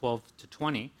12 to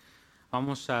 20.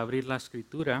 Vamos a abrir la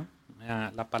escritura,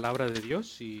 la palabra de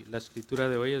Dios, y la escritura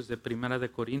de hoy es de 1 de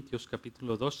Corintios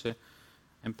capítulo 12,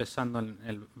 empezando en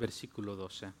el versículo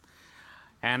 12.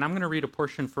 And I'm going to read a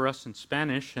portion for us in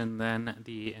Spanish and then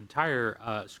the entire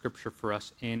scripture for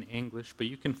us in English, but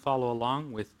you can follow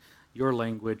along with your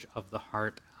language of the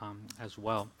heart as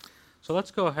well. So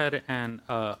let's go ahead and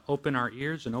open our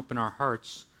ears and open our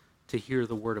hearts to hear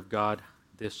the word of God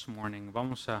this morning.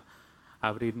 Vamos a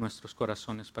abrir nuestros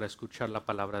corazones para escuchar la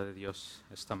palabra de Dios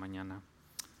esta mañana.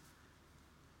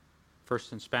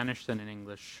 First in Spanish, then in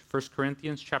English. 1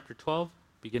 Corinthians chapter 12,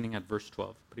 beginning at verse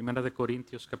 12. Primera de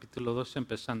Corintios capítulo 12,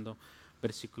 empezando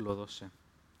versículo 12.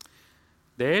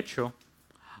 De hecho,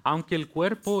 aunque el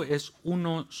cuerpo es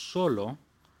uno solo,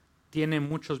 tiene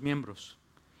muchos miembros.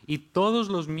 Y todos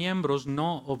los miembros,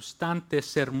 no obstante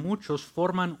ser muchos,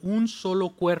 forman un solo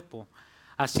cuerpo.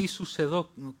 Así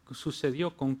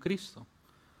sucedió con Cristo.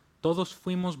 Todos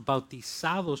fuimos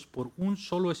bautizados por un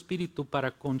solo espíritu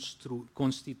para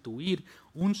constituir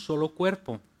un solo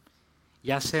cuerpo.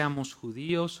 Ya seamos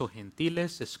judíos o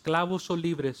gentiles, esclavos o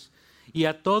libres, y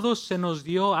a todos se nos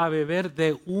dio a beber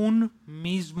de un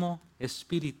mismo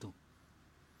espíritu.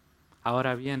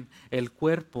 Ahora bien, el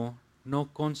cuerpo no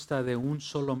consta de un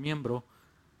solo miembro,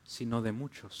 sino de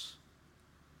muchos.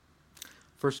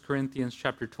 1 Corinthians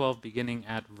chapter 12, beginning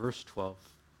at verse 12,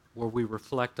 where we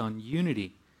reflect on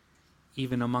unity,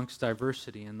 even amongst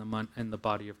diversity in the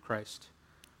body of Christ.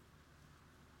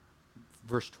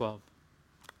 Verse 12.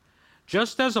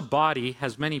 Just as a body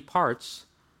has many parts,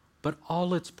 but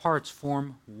all its parts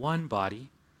form one body,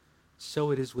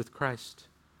 so it is with Christ.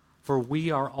 For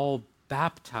we are all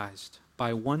baptized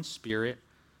by one Spirit,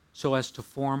 so as to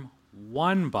form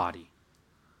one body,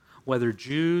 whether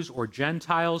Jews or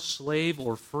Gentiles, slave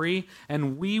or free,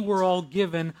 and we were all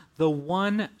given the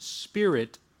one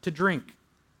Spirit to drink.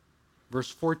 Verse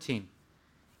 14,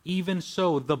 even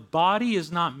so, the body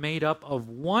is not made up of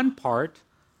one part,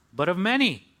 but of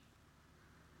many.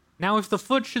 Now, if the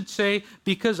foot should say,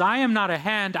 because I am not a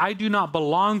hand, I do not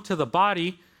belong to the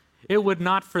body, it would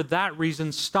not for that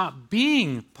reason stop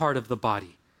being part of the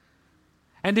body.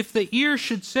 And if the ear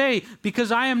should say,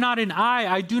 because I am not an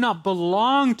eye, I do not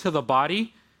belong to the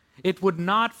body, it would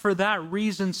not for that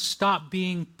reason stop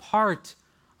being part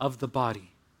of the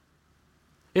body.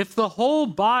 If the whole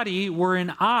body were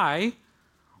an eye,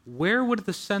 where would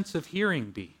the sense of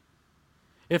hearing be?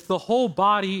 If the whole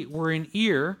body were an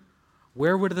ear,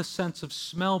 where would the sense of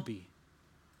smell be?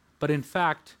 But in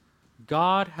fact,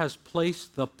 God has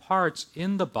placed the parts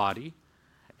in the body,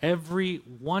 every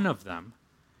one of them,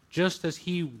 just as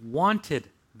He wanted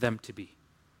them to be.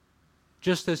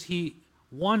 Just as He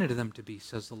wanted them to be,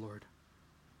 says the Lord.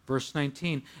 Verse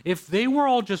 19, if they were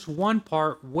all just one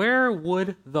part, where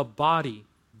would the body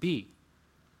be?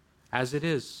 As it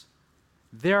is,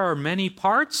 there are many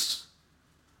parts,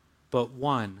 but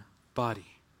one body.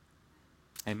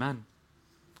 Amen.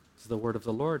 This is the word of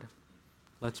the Lord.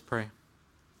 Let's pray.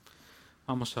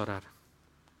 Vamos a orar.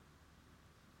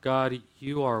 God,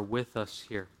 you are with us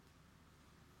here.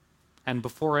 And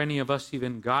before any of us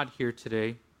even got here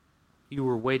today, you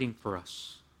were waiting for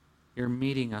us. You're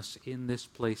meeting us in this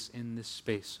place, in this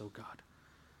space, oh God.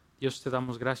 Dios, te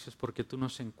damos gracias porque tú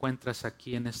nos encuentras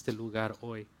aquí en este lugar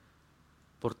hoy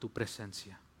por tu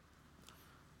presencia.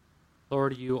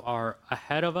 Lord, you are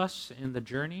ahead of us in the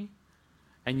journey,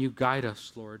 and you guide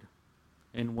us, Lord,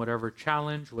 in whatever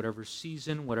challenge, whatever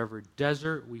season, whatever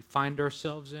desert we find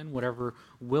ourselves in, whatever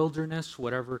wilderness,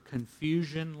 whatever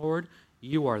confusion, Lord,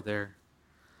 you are there.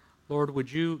 Lord,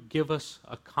 would you give us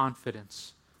a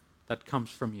confidence that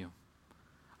comes from you?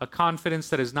 A confidence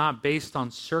that is not based on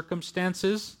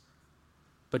circumstances,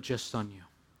 but just on you.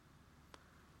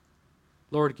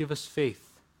 Lord, give us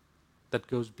faith that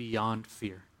goes beyond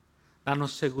fear.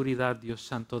 Danos seguridad, Dios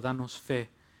Santo. Danos fe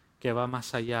que va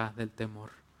más allá del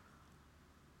temor.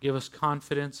 Give us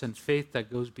confidence and faith that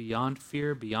goes beyond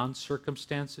fear, beyond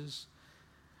circumstances.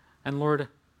 And Lord,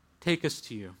 take us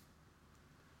to you.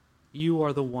 You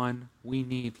are the one we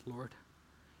need, Lord.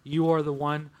 You are the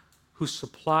one who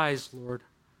supplies, Lord.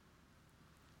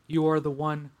 You are the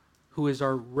one who is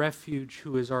our refuge,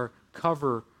 who is our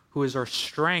cover, who is our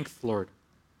strength, Lord.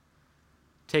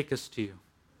 Take us to you.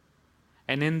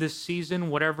 And in this season,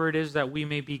 whatever it is that we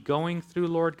may be going through,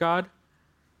 Lord God,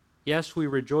 yes, we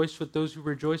rejoice with those who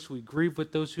rejoice, we grieve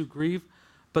with those who grieve,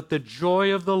 but the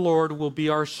joy of the Lord will be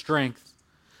our strength.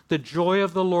 The joy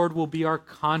of the Lord will be our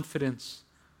confidence.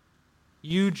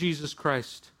 You, Jesus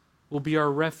Christ, will be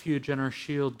our refuge and our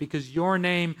shield, because your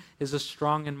name is a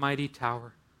strong and mighty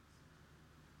tower.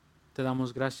 Te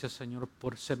damos gracias, Señor,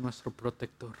 por ser nuestro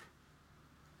protector.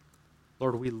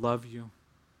 Lord, we love you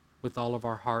with all of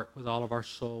our heart, with all of our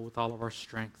soul, with all of our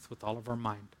strength, with all of our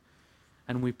mind.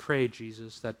 And we pray,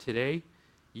 Jesus, that today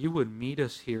you would meet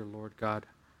us here, Lord God.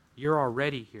 You're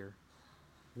already here.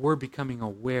 We're becoming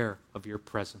aware of your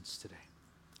presence today.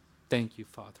 Thank you,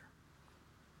 Father.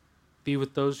 Be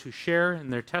with those who share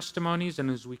in their testimonies and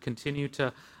as we continue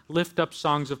to lift up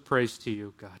songs of praise to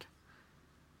you, God.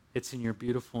 It's in your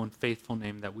beautiful and faithful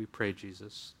name that we pray,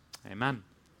 Jesus. Amen.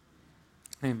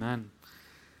 Amen.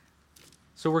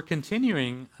 So we're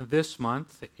continuing this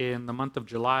month, in the month of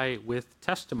July, with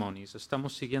testimonies.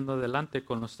 Estamos siguiendo adelante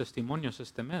con los testimonios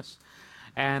este mes.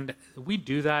 And we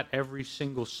do that every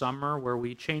single summer where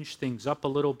we change things up a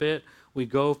little bit. We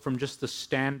go from just the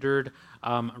standard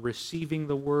receiving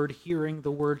the word, hearing the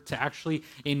word, to actually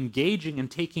engaging and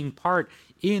taking part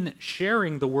in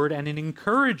sharing the word and in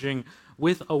encouraging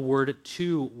with a word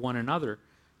to one another.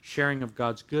 Sharing of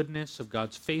God's goodness, of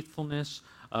God's faithfulness,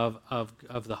 of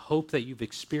the hope that you've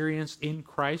experienced in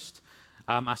Christ.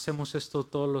 Hacemos esto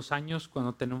todos los años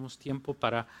cuando tenemos tiempo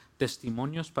para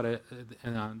testimonios, para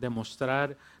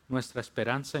demostrar nuestra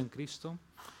esperanza en Cristo.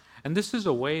 And this is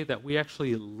a way that we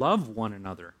actually love one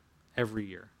another every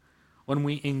year, when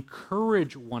we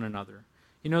encourage one another.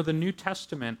 You know, the New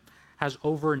Testament has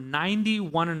over 90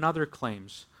 one another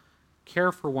claims.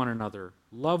 Care for one another,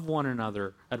 love one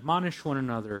another, admonish one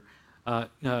another,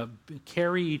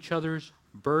 carry each other's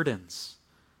burdens.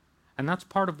 And that's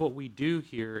part of what we do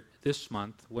here this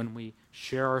month when we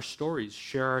share our stories,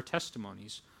 share our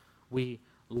testimonies. We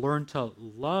learn to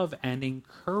love and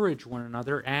encourage one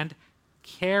another and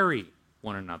carry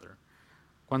one another.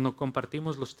 Cuando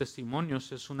compartimos los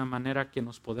testimonios es una manera que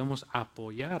nos podemos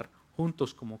apoyar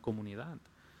juntos como comunidad.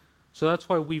 So that's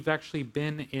why we've actually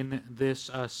been in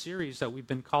this series that we've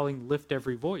been calling Lift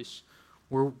Every Voice,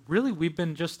 where really we've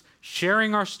been just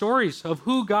sharing our stories of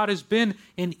who God has been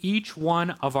in each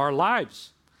one of our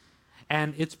lives.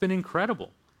 And it's been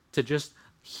incredible to just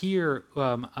hear,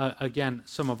 again,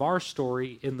 some of our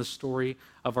story in the story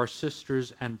of our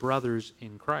sisters and brothers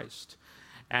in Christ.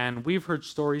 And we've heard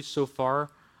stories so far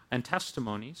and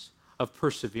testimonies of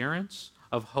perseverance,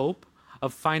 of hope,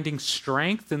 of finding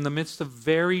strength in the midst of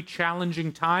very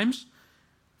challenging times,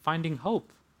 finding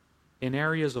hope in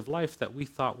areas of life that we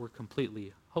thought were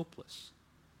completely hopeless.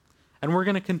 And we're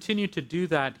going to continue to do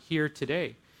that here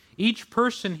today. Each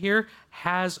person here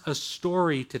has a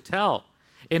story to tell.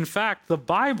 In fact, the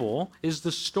Bible is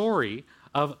the story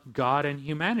of God and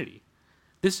humanity.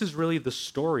 This is really the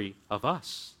story of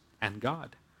us and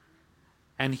God.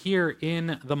 And here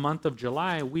in the month of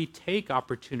July, we take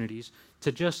opportunities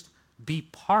to just be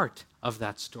part of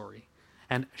that story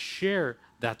and share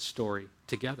that story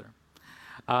together.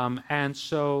 And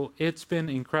so it's been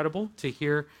incredible to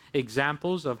hear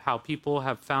examples of how people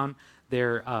have found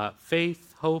their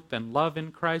faith, hope, and love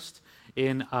in Christ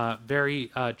in very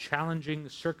challenging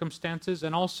circumstances,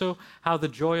 and also how the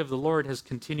joy of the Lord has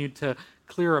continued to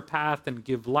clear a path and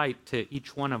give light to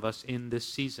each one of us in this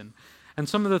season. And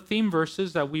some of the theme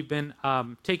verses that we've been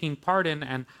taking part in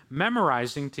and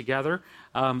memorizing together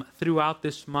throughout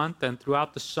this month and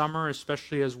throughout the summer,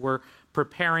 especially as we're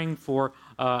preparing for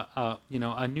a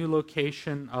new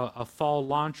location, a fall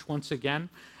launch once again,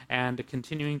 and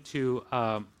continuing to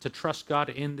trust God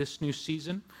in this new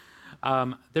season.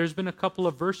 There's been a couple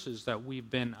of verses that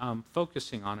we've been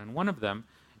focusing on, and one of them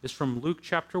is from Luke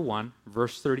chapter 1,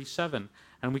 verse 37.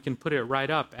 And we can put it right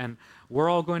up. And we're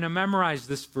all going to memorize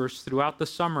this verse throughout the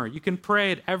summer. You can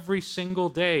pray it every single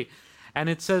day. And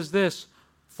it says this: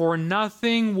 "For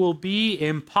nothing will be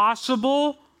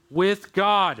impossible with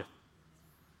God."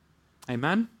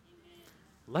 Amen?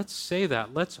 Let's say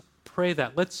that. Let's pray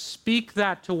that. Let's speak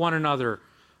that to one another.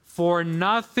 For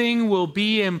nothing will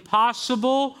be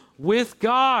impossible with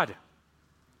God.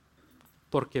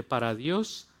 Porque para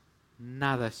Dios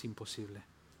nada es imposible.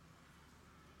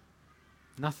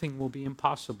 Nothing will be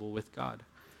impossible with God.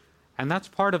 And that's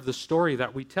part of the story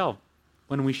that we tell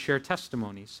when we share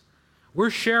testimonies. We're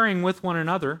sharing with one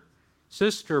another,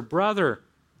 sister, brother,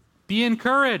 be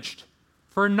encouraged,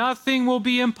 for nothing will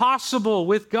be impossible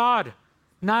with God.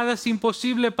 Nada es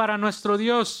imposible para nuestro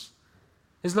Dios.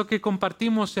 Es lo que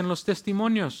compartimos en los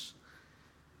testimonios.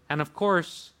 And of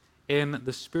course, in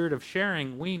the spirit of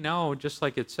sharing, we know, just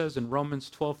like it says in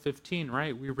Romans 12:15,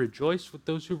 right? We rejoice with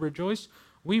those who rejoice.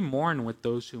 We mourn with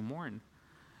those who mourn.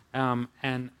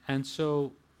 And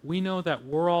so we know that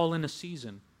we're all in a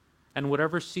season. And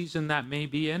whatever season that may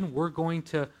be in, we're going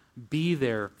to be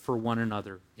there for one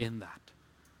another in that.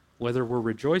 Whether we're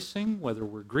rejoicing, whether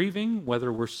we're grieving,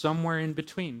 whether we're somewhere in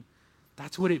between.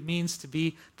 That's what it means to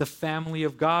be the family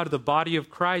of God, the body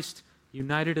of Christ,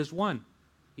 united as one.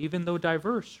 even though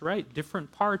diverse, right?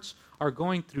 Different parts are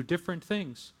going through different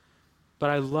things. But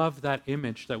I love that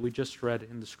image that we just read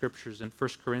in the scriptures in 1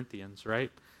 Corinthians,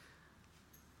 right?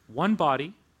 One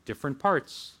body, different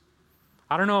parts.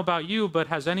 I don't know about you, but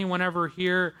has anyone ever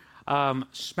here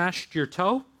smashed your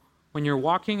toe when you're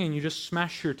walking and you just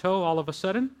smash your toe all of a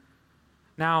sudden?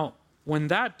 Now, when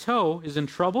that toe is in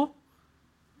trouble,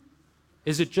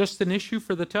 is it just an issue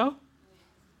for the toe?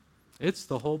 It's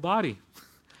the whole body.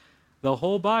 The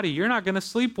whole body. You're not going to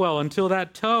sleep well until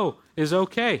that toe is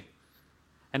okay.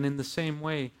 And in the same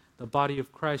way, the body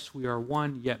of Christ, we are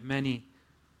one, yet many.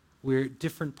 We're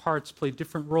different parts, play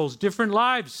different roles, different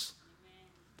lives,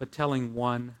 but telling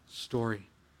one story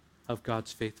of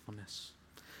God's faithfulness.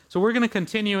 So we're going to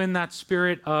continue in that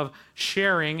spirit of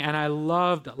sharing, and I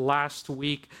loved last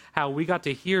week how we got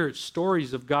to hear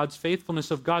stories of God's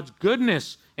faithfulness, of God's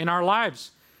goodness in our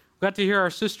lives. We got to hear our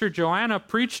sister Joanna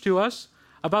preach to us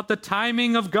about the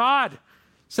timing of God. It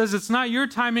says it's not your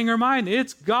timing or mine,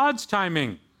 it's God's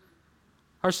timing.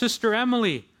 Our sister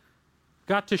Emily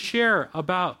got to share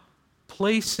about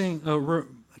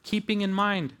keeping in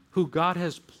mind who God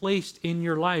has placed in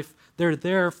your life. They're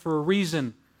there for a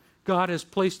reason. God has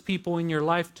placed people in your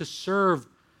life to serve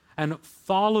and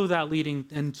follow that leading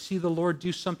and see the Lord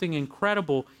do something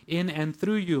incredible in and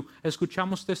through you.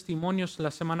 Escuchamos testimonios la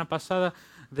semana pasada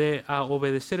de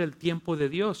obedecer el tiempo de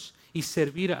Dios y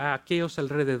servir a aquellos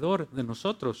alrededor de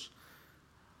nosotros.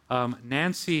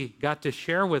 Nancy got to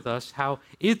share with us how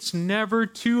it's never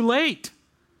too late.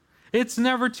 It's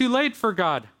never too late for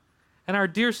God. And our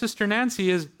dear sister Nancy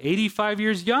is 85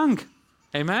 years young.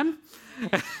 Amen?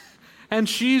 And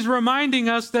she's reminding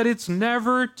us that it's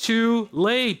never too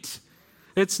late.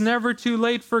 It's never too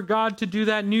late for God to do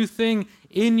that new thing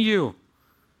in you.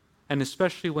 And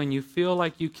especially when you feel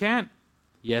like you can't,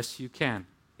 yes, you can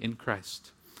in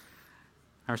Christ.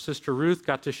 Our sister Ruth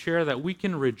got to share that we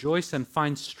can rejoice and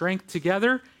find strength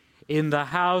together in the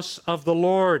house of the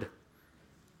Lord.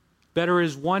 Better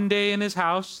is one day in his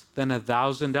house than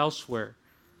 1,000 elsewhere.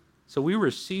 So we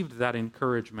received that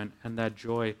encouragement and that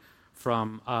joy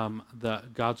from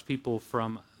God's people,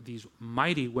 from these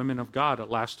mighty women of God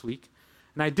last week.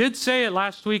 And I did say it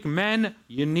last week, men,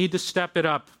 you need to step it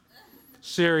up.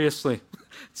 Seriously.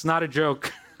 It's not a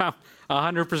joke. I'm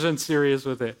 100% serious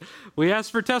with it. We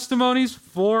asked for testimonies.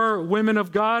 4 women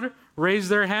of God raised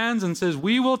their hands and says,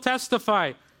 we will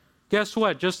testify. Guess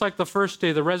what? Just like the first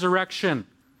day, the resurrection.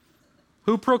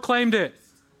 Who proclaimed it?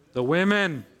 The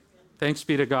women. Thanks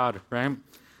be to God, right?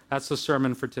 That's the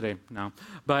sermon for today. No.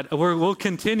 But we'll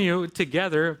continue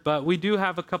together. But we do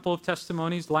have a couple of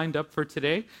testimonies lined up for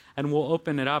today, and we'll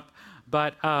open it up.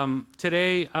 But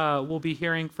today we'll be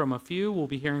hearing from a few. We'll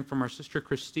be hearing from our sister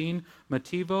Christine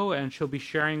Mativo, and she'll be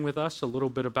sharing with us a little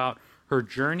bit about her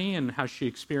journey and how she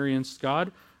experienced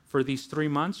God for these 3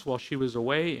 months while she was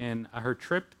away in her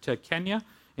trip to Kenya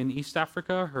in East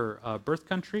Africa, her birth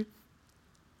country.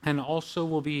 And also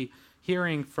we'll be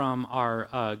hearing from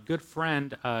our good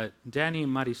friend, Danny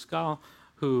Mariscal,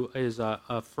 who is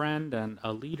a friend and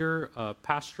a leader, a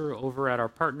pastor over at our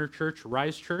partner church,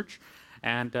 Rise Church.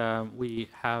 And we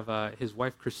have his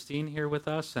wife, Christine, here with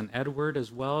us, and Edward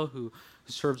as well, who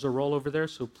serves a role over there.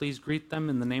 So please greet them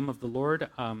in the name of the Lord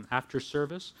after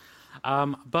service.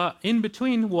 But in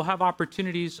between, we'll have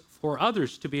opportunities for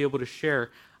others to be able to share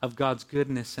of God's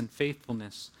goodness and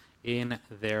faithfulness in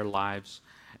their lives.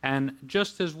 And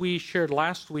just as we shared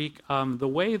last week, the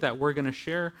way that we're going to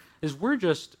share is we're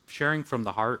just sharing from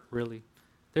the heart, really.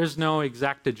 There's no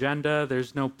exact agenda.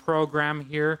 There's no program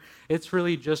here. It's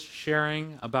really just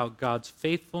sharing about God's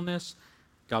faithfulness,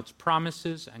 God's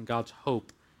promises, and God's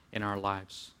hope in our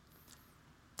lives.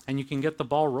 And you can get the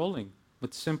ball rolling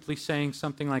with simply saying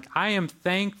something like, I am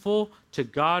thankful to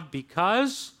God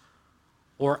because,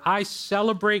 or I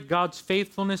celebrate God's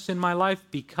faithfulness in my life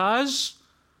because,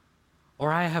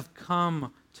 or I have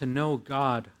come to know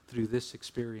God through this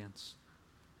experience.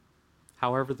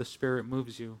 However the Spirit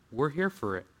moves you, we're here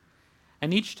for it.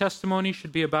 And each testimony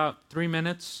should be about 3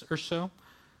 minutes or so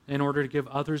in order to give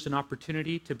others an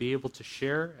opportunity to be able to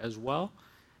share as well.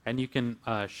 And you can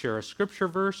share a scripture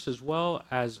verse as well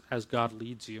as God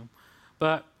leads you.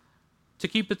 But to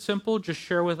keep it simple, just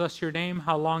share with us your name,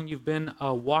 how long you've been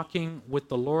walking with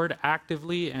the Lord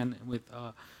actively and with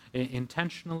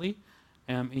intentionally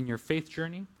in your faith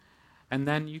journey. And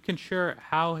then you can share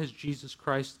how has Jesus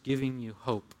Christ giving you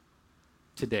hope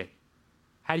today?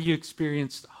 How do you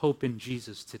experience hope in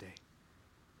Jesus today?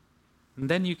 And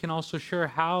then you can also share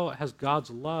how has God's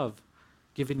love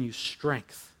given you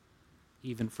strength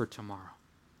even for tomorrow.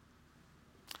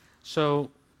 So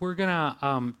we're going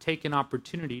to take an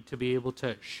opportunity to be able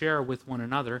to share with one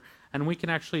another. And we can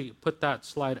actually put that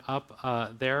slide up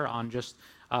there on just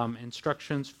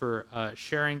instructions for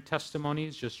sharing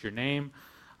testimonies, just your name.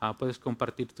 Puedes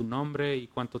compartir tu nombre y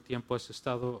cuánto tiempo has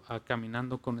estado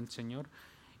caminando con el Señor,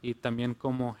 y también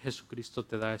cómo Jesucristo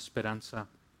te da esperanza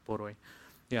por hoy.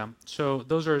 Yeah, so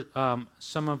those are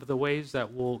some of the ways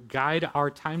that will guide our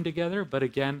time together, but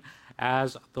again,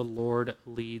 as the Lord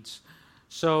leads.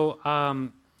 So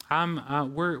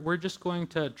we're just going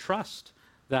to trust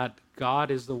that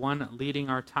God is the one leading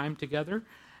our time together,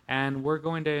 and we're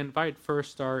going to invite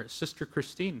first our sister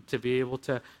Christine to be able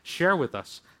to share with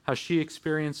us how she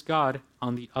experienced God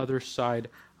on the other side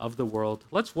of the world.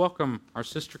 Let's welcome our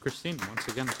sister Christine once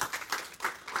again.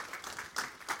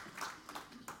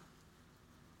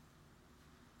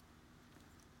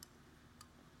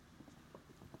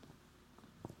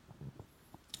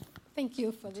 Thank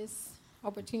you for this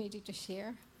opportunity to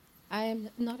share. I am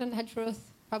not a natural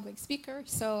public speaker,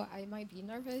 so I might be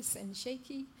nervous and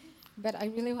shaky, but I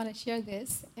really want to share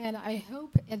this, and I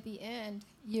hope at the end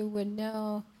you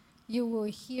will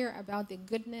hear about the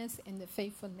goodness and the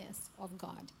faithfulness of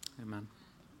God. Amen.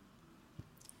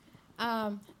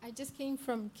 I just came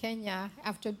from Kenya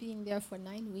after being there for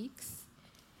 9 weeks,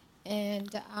 and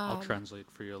I'll translate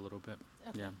for you a little bit.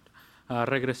 Okay. Yeah.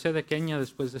 Regresé de Kenia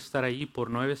después de estar allí por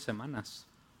 9 semanas.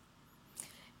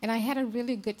 and I had a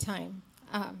really good time.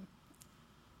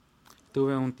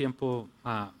 Tuve un tiempo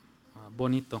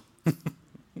bonito.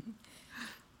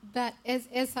 But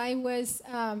as I was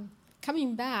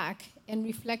coming back and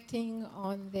reflecting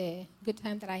on the good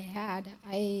time that I had,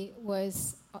 I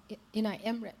was in an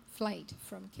Emirates flight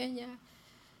from Kenya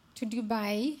to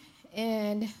Dubai.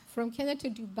 And from Kenya to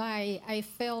Dubai, I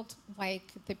felt like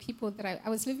the people that I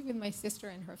was living with my sister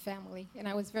and her family, and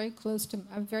I'm very close to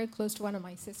one of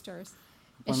my sisters,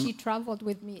 and she traveled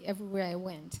with me everywhere I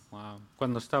went. Wow.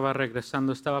 Cuando estaba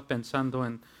regresando, estaba pensando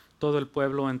en todo el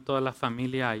pueblo, en toda la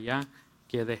familia allá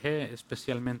que dejé,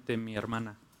 especialmente mi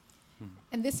hermana.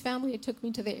 And this family took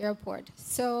me to the airport.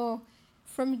 So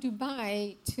from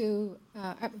Kenya to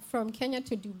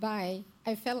Dubai,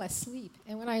 I fell asleep,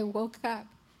 and when I woke up,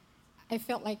 I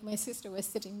felt like my sister was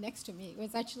sitting next to me. It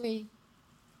was actually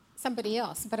somebody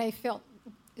else, but I felt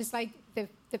it's like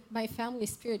my family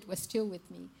spirit was still with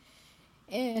me.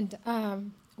 And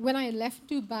when I left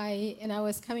Dubai and I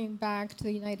was coming back to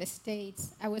the United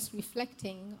States, I was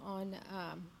reflecting on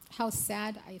how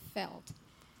sad I felt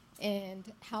and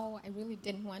how I really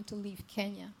didn't want to leave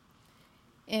Kenya.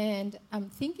 And I'm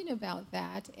thinking about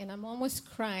that, and I'm almost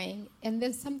crying, and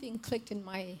then something clicked in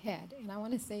my head, and I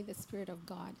want to say the Spirit of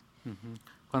God.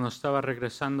 Cuando estaba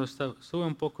regresando, estuve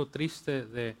un poco triste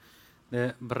de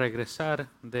regresar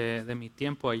de mi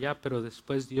tiempo allá, pero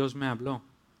después Dios me habló.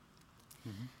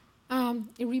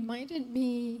 It reminded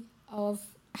me of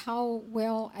how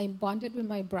well I bonded with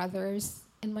my brothers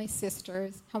and my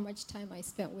sisters, how much time I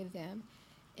spent with them,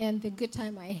 and the good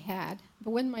time I had. But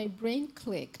when my brain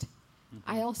clicked,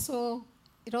 it also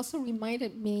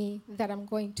reminded me that I'm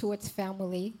going towards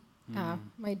family,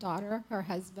 my daughter, her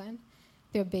husband,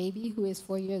 their baby, who is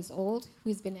 4 years old,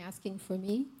 who's been asking for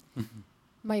me,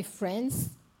 my friends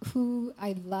who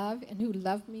I love and who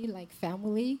love me like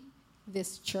family,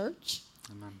 this church.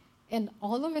 Amen. And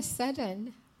all of a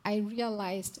sudden, I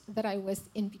realized that I was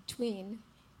in between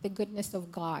the goodness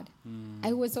of God.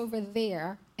 I was over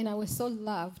there, and I was so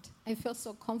loved. I felt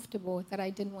so comfortable that I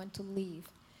didn't want to leave.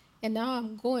 And now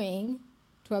I'm going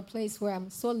to a place where I'm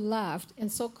so loved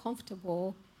and so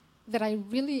comfortable that I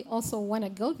really also want to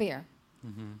go there.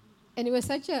 And it was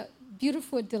such a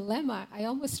beautiful dilemma. I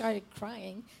almost started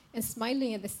crying and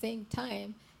smiling at the same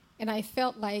time. And I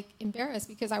felt like embarrassed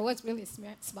because I was really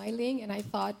smiling, and I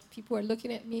thought people were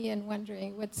looking at me and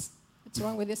wondering, what's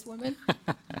wrong with this woman?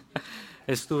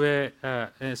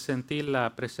 Sentí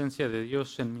la presencia de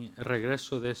Dios en mi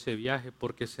regreso de ese viaje,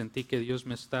 porque sentí que Dios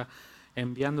me está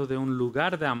enviando de un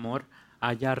lugar de amor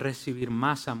allá a recibir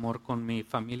más amor con mi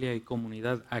familia y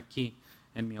comunidad aquí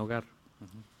en mi hogar.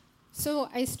 So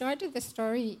I started the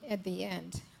story at the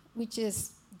end, which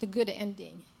is the good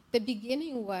ending. The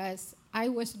beginning was I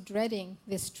was dreading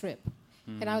this trip.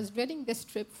 And I was dreading this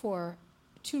trip for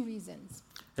 2 reasons.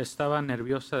 Estaba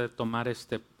nerviosa de tomar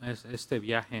este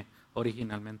viaje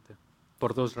originalmente,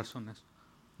 por 2 razones.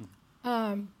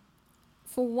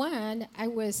 For one, I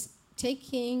was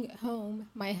taking home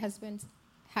my husband's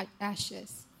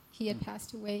ashes. He had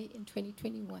passed away in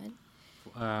 2021.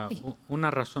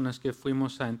 Una razón es que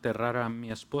fuimos a enterrar a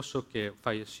mi esposo que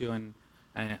falleció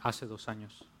hace 2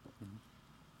 años.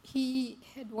 He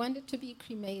had wanted to be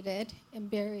cremated and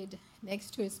buried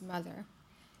next to his mother.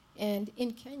 And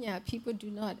in Kenya, people do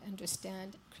not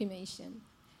understand cremation.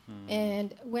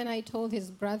 And when I told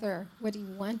his brother what he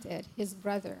wanted, his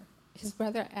brother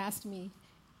asked me,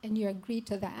 "And you agreed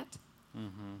to that?"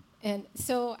 And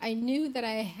so I knew that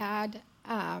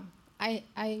I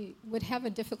would have a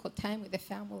difficult time with the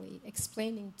family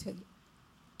explaining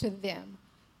to them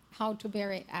how to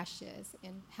bury ashes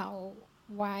and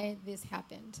why this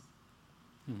happened.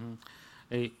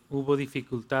 Hubo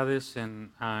dificultades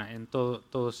en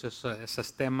todos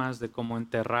esos temas de cómo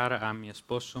enterrar a mi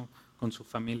esposo con su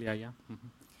familia allá.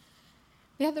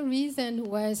 The other reason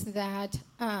was that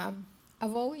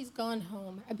I've always gone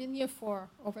home. I've been here for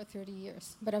over 30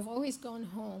 years, but I've always gone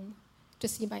home to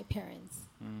see my parents.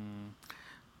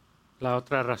 La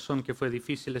otra razón que fue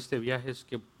difícil este viaje es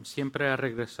que siempre he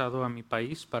regresado a mi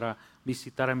país para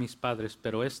visitar a mis padres,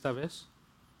 pero esta vez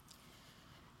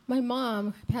My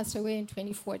mom passed away in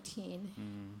 2014,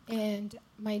 and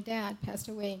my dad passed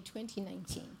away in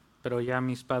 2019. pero ya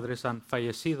mis padres han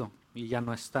fallecido y ya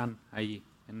no están ahí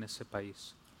en ese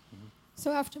país.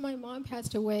 So after my mom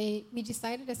passed away, we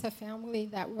decided as a family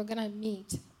that we're going to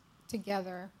meet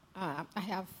together. I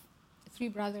have 3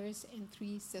 brothers and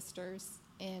 3 sisters,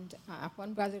 and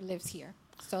 1 brother lives here.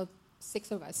 So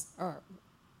 6 of us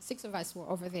were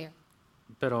over there.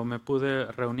 Pero me pude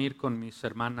reunir con mis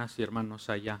hermanas y hermanos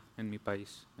allá en mi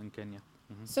país, en Kenia.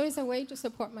 So as a way to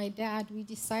support my dad, we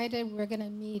decided we're going to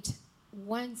meet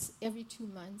once every 2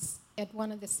 months at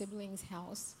one of the siblings'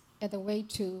 house as a way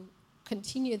to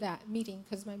continue that meeting,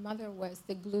 because my mother was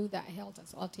the glue that held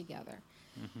us all together.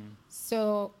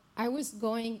 So I was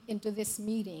going into this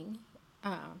meeting.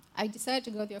 I decided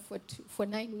to go there for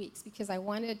 9 weeks because I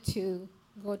wanted to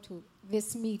go to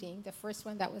this meeting, the first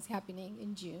one that was happening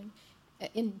in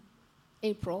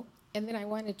April, and then I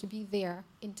wanted to be there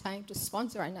in time to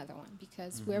sponsor another one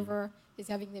because whoever is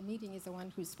having the meeting is the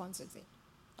one who sponsors it.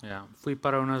 Yeah. Fui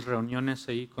para unas reuniones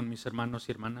ahí con mis hermanos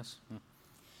y hermanas.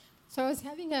 So I was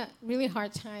having a really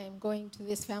hard time going to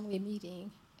this family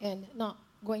meeting and not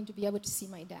going to be able to see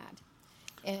my dad.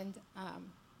 And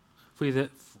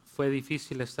Fue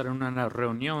difícil estar en una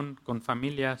reunión con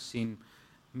familia sin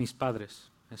mis padres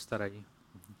estar allí.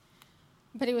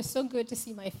 but it was so good to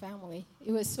see my family.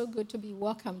 It was so good to be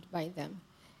welcomed by them.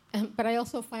 But I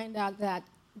also find out that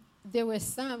there were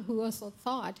some who also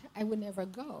thought I would never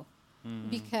go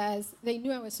because they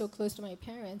knew I was so close to my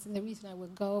parents, and the reason I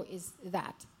would go is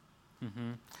that.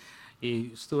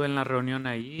 Y estuve en la reunión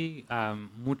ahí.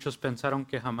 Muchos pensaron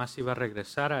que jamás iba a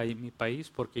regresar a mi país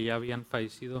porque ya habían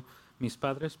fallecido mis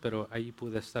padres, pero ahí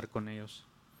pude estar con ellos,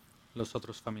 los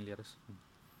otros familiares.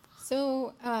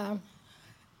 So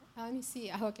let me see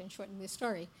how I can shorten this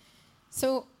story.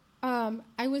 So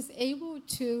I was able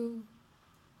to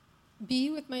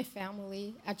be with my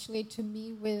family, actually to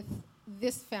meet with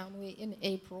this family in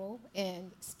April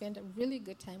and spend a really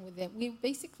good time with them. We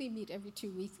basically meet every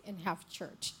 2 weeks and have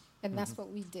church. And that's what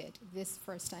we did this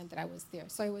first time that I was there.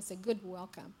 So it was a good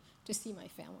welcome to see my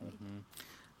family.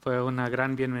 Fue una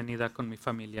gran bienvenida con mi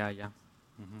familia allá.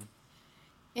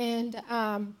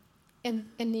 And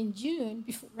in June,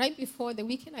 right before the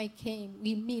weekend I came,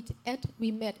 we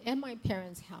met at my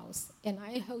parents' house, and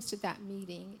I hosted that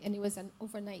meeting, and it was an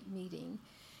overnight meeting.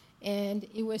 And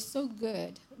it was so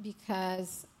good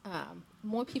because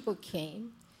more people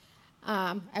came.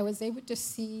 I was able to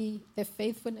see the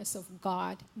faithfulness of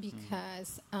God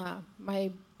because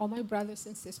all my brothers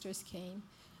and sisters came.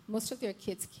 Most of their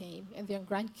kids came and their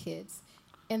grandkids.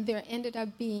 And there ended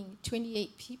up being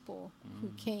 28 people who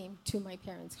came to my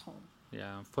parents' home.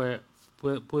 Yeah,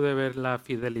 pude ver la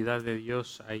fidelidad de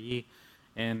Dios allí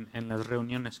en las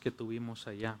reuniones que tuvimos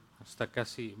allá. Hasta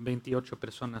casi 28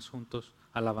 personas juntos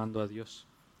alabando a Dios.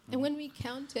 And when we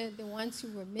counted the ones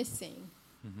who were missing,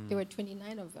 there were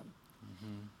 29 of them.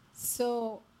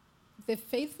 So the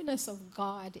faithfulness of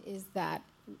God is that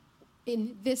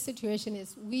in this situation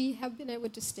is we have been able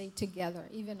to stay together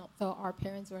even though our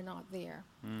parents were not there.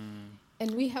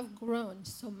 And we have grown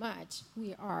so much.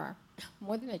 We are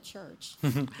more than a church.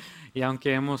 Y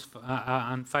aunque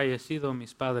han fallecido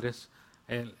mis padres,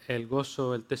 el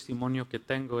gozo, el testimonio que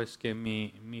tengo es que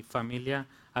mi familia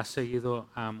ha seguido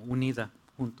unida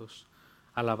juntos,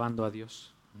 alabando a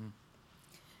Dios.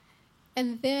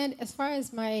 And then as far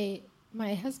as my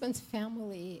husband's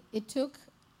family, it took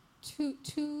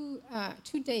two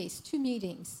days, 2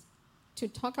 meetings to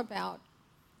talk about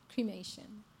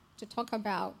cremation, to talk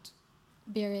about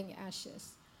burying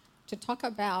ashes, to talk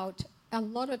about a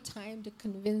lot of time to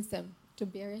convince them to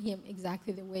bury him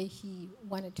exactly the way he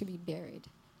wanted to be buried,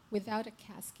 without a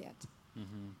casket.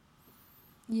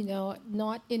 You know,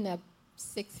 not in a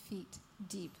 6 feet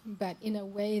deep, but in a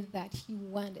way that he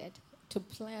wanted to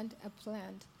plant a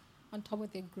plant on top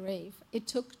of their grave. It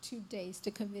took 2 days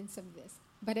to convince them this.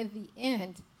 But at the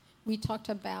end, we talked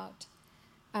about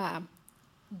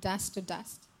dust to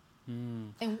dust.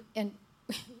 And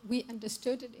we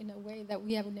understood it in a way that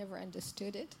we have never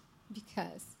understood it,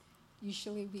 because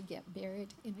usually we get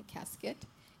buried in a casket,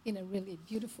 in a really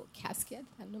beautiful casket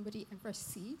that nobody ever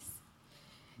sees.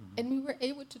 And we were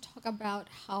able to talk about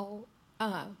how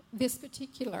this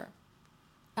particular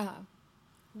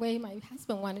way my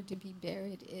husband wanted to be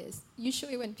buried is,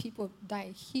 usually when people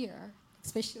die here,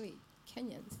 especially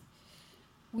Kenyans,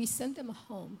 we send them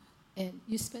home, and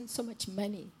you spend so much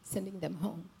money sending them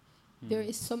home. There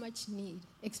is so much need,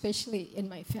 especially in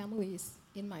my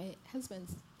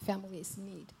husband's family's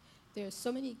need. There are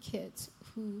so many kids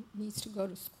who needs to go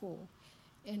to school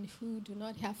and who do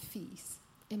not have fees.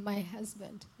 And my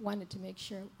husband wanted to make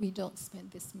sure we don't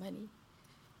spend this money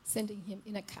sending him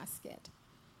in a casket,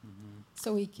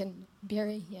 so we can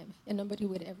bury him and nobody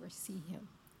would ever see him,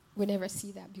 would never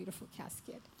see that beautiful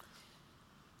casket.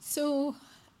 So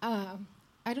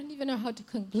I don't even know how to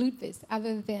conclude this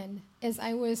other than, as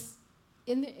I was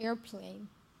in the airplane.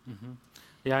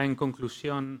 Ya en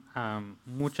conclusión,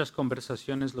 muchas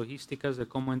conversaciones logísticas de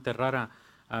cómo enterrar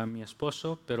a mi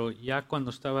esposo, pero ya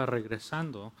cuando estaba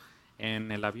regresando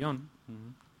en el avión,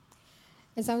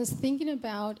 As I was thinking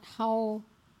about how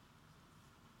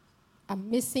I'm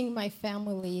missing my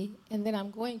family, and then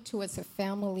I'm going towards a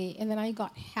family, and then I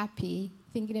got happy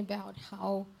thinking about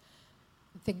how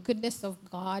the goodness of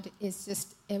God is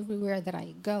just everywhere that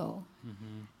I go.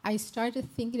 I started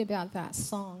thinking about that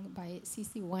song by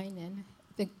C.C. Winan,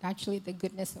 actually The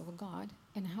Goodness of God,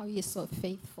 and how he is so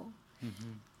faithful.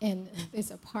 And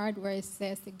there's a part where it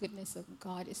says the goodness of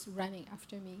God is running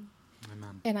after me.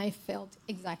 Amen. And I felt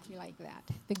exactly like that.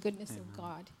 The goodness of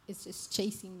God is just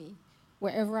chasing me.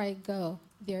 Wherever I go,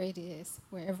 there it is.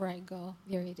 Wherever I go,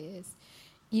 there it is.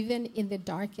 Even in the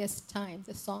darkest time,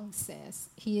 the song says,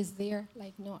 He is there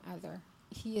like no other.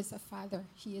 He is a father.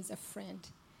 He is a friend.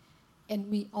 And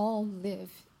we all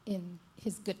live in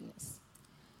His goodness.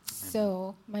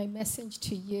 So my message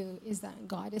to you is that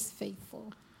God is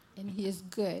faithful, and He is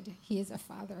good. He is a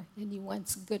father, and He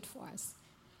wants good for us.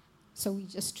 So we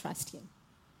just trust Him.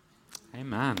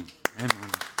 Amen.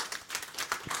 Amen.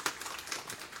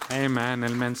 Amen.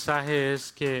 El mensaje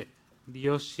es que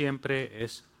Dios siempre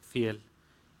es fiel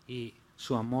y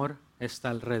su amor está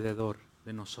alrededor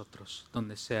de nosotros,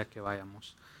 donde sea que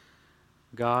vayamos.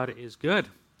 God is good.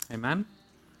 Amen.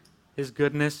 His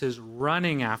goodness is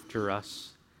running after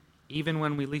us, even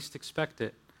when we least expect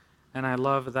it. And I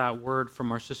love that word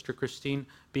from our sister Christine,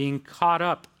 being caught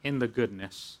up in the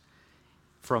goodness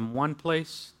from one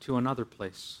place to another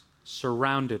place,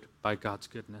 surrounded by God's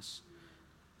goodness.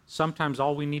 Sometimes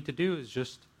all we need to do is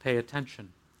just pay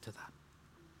attention to that.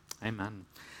 Amen.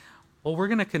 Well, we're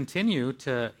going to continue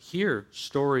to hear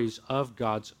stories of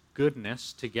God's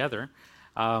goodness together.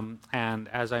 And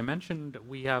as I mentioned,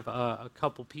 we have a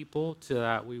couple people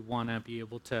that we want to be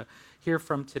able to hear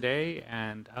from today.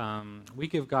 And we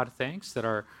give God thanks that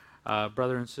our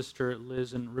brother and sister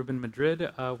Liz and Ruben Madrid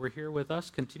were here with us.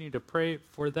 Continue to pray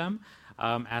for them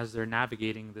as they're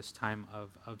navigating this time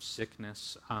of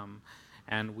sickness.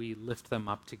 And we lift them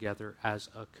up together as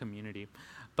a community.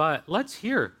 But let's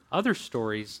hear other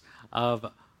stories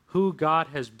of who God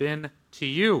has been to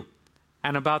you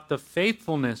and about the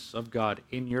faithfulness of God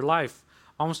in your life.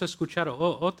 Vamos a escuchar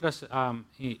otros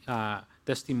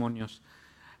testimonios.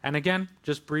 And again,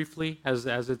 just briefly, as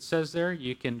it says there,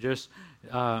 you can just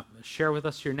share with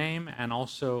us your name and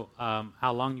also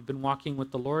how long you've been walking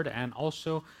with the Lord, and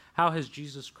also how has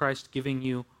Jesus Christ given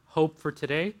you hope for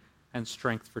today and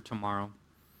strength for tomorrow.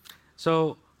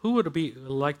 So who would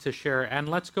like to share? And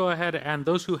let's go ahead, and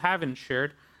those who haven't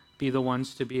shared, be the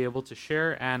ones to be able to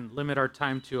share, and limit our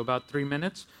time to about 3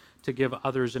 minutes to give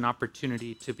others an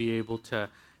opportunity to be able to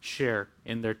share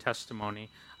in their testimony.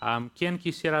 ¿Quién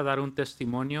quisiera dar un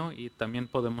testimonio? Y también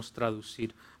podemos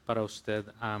traducir para usted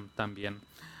también.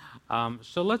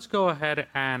 So let's go ahead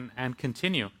and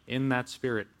continue in that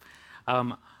spirit.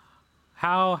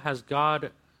 How has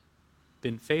God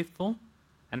been faithful,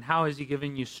 and how has He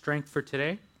given you strength for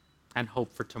today and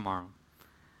hope for tomorrow?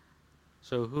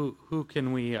 So who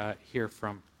can we hear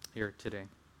from here today?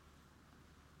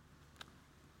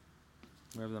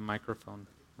 We have the microphone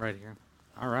right here.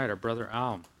 All right, our brother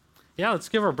Al. Yeah, let's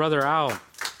give our brother Al a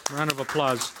round of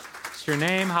applause. What's your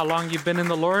name, how long you've been in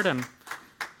the Lord, and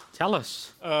tell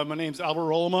us. My name's Albert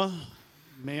Rolma.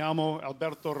 Me llamo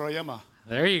Alberto Royema.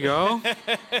 There you go.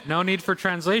 No need for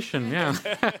translation, yeah.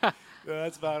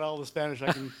 That's about all the Spanish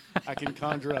I can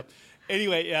conjure up.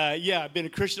 Anyway, I've been a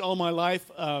Christian all my life.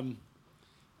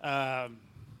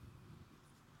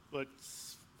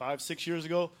 5, 6 years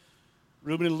ago,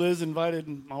 Ruben and Liz invited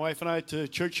my wife and I to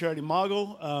church here at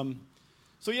Imago.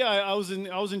 So yeah, I was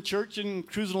in church and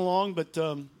cruising along, but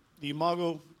the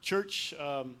Imago church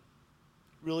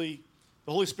really,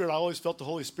 the Holy Spirit. I always felt the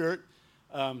Holy Spirit.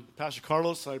 Pastor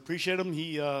Carlos, I appreciate him.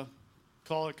 He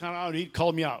he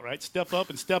called me out, right? Step up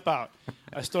and step out.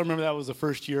 I still remember that was the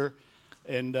first year,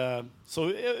 and so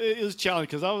it was challenging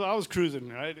because I was cruising,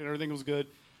 right, and everything was good.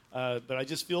 But I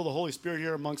just feel the Holy Spirit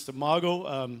here amongst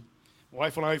Imago. My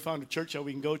wife and I found a church that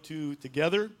we can go to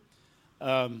together.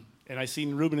 And I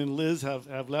seen Ruben and Liz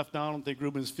have left now. I don't think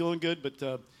Ruben is feeling good, but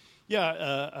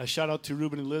a shout out to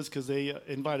Ruben and Liz because they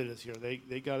invited us here.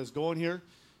 They got us going here.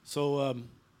 So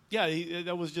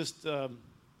that was just a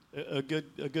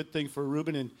good thing for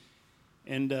Ruben.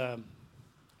 And I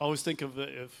always think of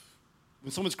if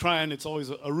when someone's crying, it's always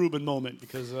a Ruben moment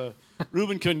because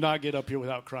Ruben could not get up here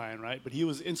without crying, right? But he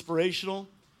was inspirational,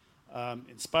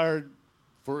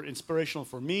 inspirational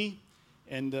for me.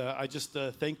 And I just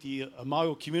thank the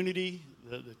Imago community.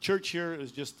 The church here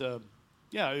is just,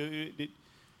 it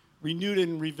renewed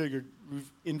and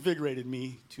invigorated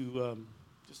me to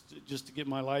just to get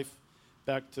my life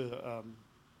back to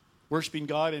worshiping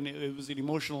God. And it was an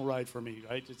emotional ride for me,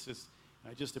 right?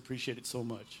 I just appreciate it so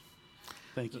much.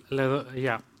 Thank you.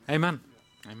 Amen.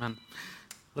 Amen.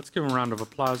 Let's give him a round of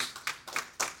applause.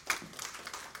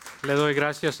 Le doy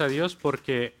gracias a Dios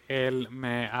porque Él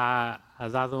me ha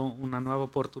dado una nueva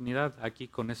oportunidad aquí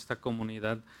con esta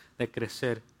comunidad de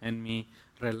crecer en mi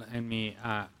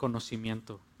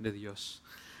conocimiento de Dios.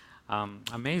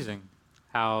 Amazing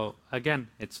how, again,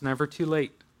 it's never too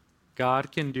late.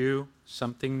 God can do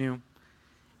something new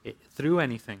through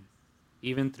anything,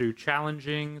 even through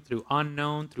challenging, through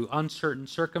unknown, through uncertain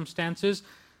circumstances.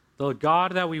 The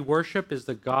God that we worship is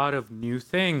the God of new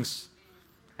things,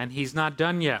 and He's not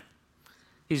done yet.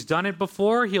 He's done it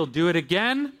before. He'll do it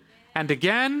again and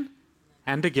again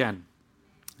and again.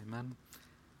 Amen.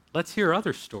 Let's hear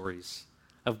other stories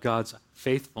of God's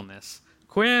faithfulness.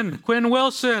 Quinn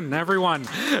Wilson, everyone.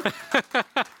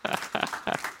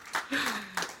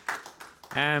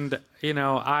 And,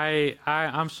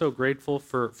 I'm so grateful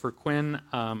for Quinn,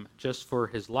 just for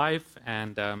his life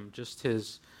and just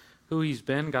who he's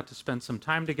been. Got to spend some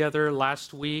time together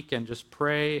last week and just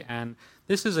pray. And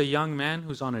this is a young man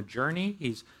who's on a journey.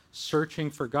 He's searching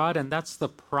for God, and that's the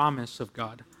promise of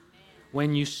God.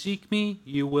 When you seek me,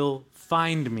 you will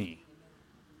find me.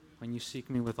 When you seek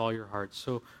me with all your heart.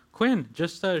 So, Quinn,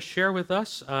 just share with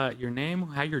us your name,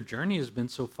 how your journey has been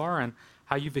so far, and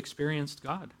how you've experienced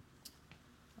God.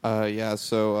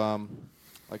 So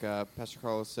like Pastor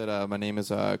Carlos said, my name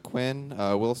is Quinn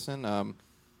Wilson.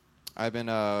 I've been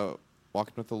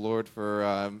walking with the Lord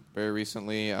for very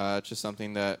recently. Just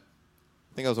something that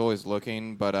I think I was always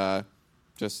looking, but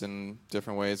just in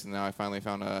different ways. And now I finally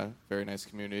found a very nice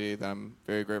community that I'm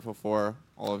very grateful for.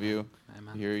 All of you.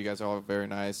 Amen. Here, you guys are all very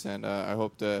nice. And I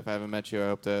hope to, if I haven't met you, I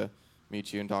hope to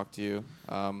meet you and talk to you.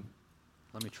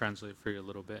 Let me translate for you a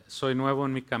little bit. Soy nuevo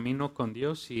en mi camino con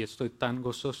Dios y estoy tan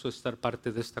gozoso de estar parte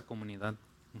de esta comunidad.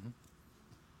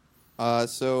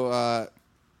 The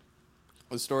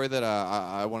story that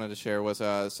I wanted to share was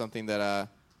something that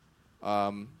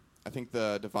I think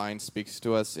the divine speaks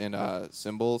to us in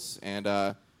symbols, and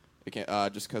it can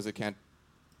just because it can't.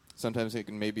 Sometimes it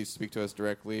can maybe speak to us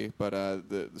directly, but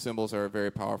the symbols are a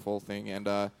very powerful thing. And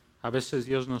a veces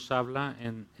Dios nos habla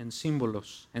en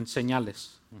símbolos, en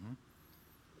señales.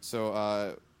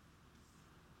 So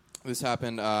this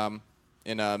happened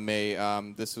in May.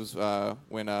 This was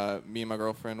when me and my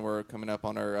girlfriend were coming up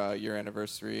on our year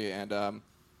anniversary, and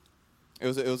it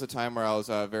was a time where I was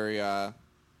very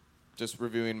just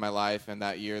reviewing my life and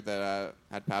that year that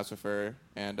I had passed with her,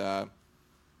 and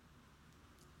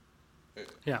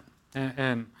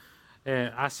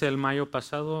hace el mayo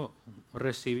pasado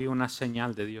recibí una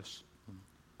señal de Dios.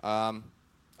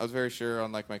 I was very sure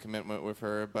on my commitment with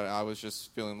her, but I was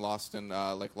just feeling lost in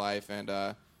life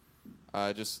and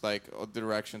just the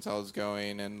directions I was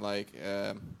going, and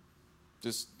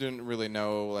just didn't really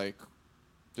know,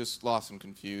 just lost and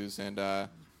confused, and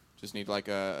just need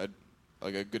a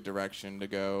good direction to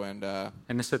go. And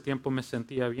en ese tiempo me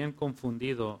sentía bien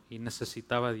confundido y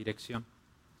necesitaba dirección.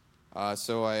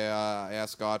 So I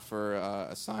asked God for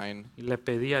a sign. Y le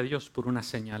pedí a Dios por una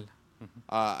señal.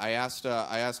 I asked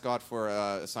God for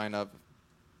a sign of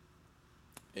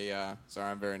a.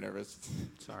 Sorry, I'm very nervous.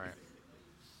 It's all right.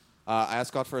 I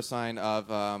asked God for a sign of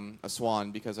a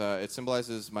swan because it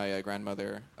symbolizes my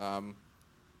grandmother,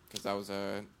 because that was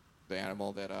the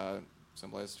animal that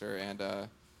symbolized her. And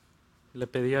le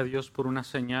pedí a Dios por una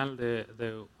señal de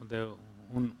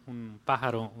un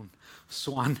pájaro, un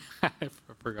swan. I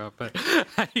forgot, but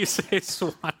how do you say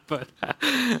swan? But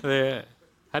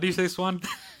how do you say swan?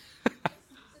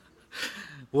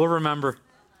 We'll remember.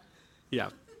 Yeah.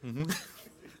 Mm-hmm.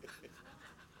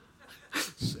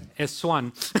 Es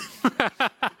swan.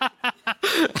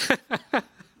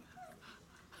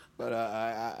 But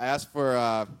I asked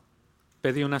for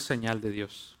Pedí una señal de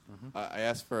Dios. I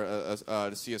asked for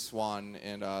to see a swan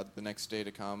and the next day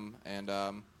to come, and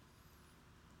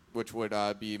which would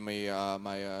be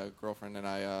my girlfriend and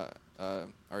I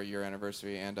our year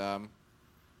anniversary, and I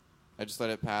just let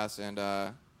it pass, and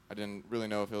I didn't really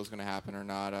know if it was going to happen or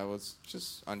not. I was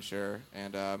just unsure,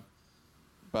 and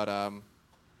but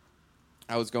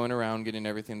I was going around getting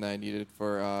everything that I needed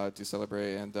for to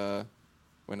celebrate, and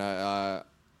when I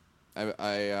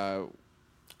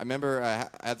remember I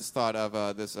had this thought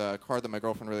of this card that my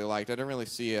girlfriend really liked. I didn't really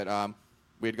see it.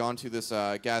 We had gone to this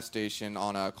gas station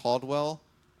on Caldwell,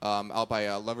 out by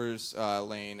Lovers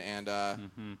Lane, and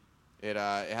it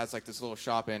has like this little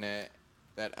shop in it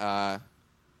that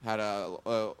had a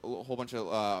whole bunch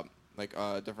of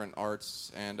different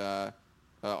arts and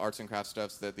arts and craft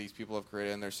stuffs that these people have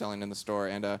created and they're selling in the store.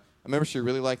 And I remember she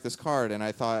really liked this card, and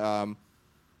I thought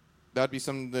that would be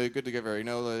something good to give her. You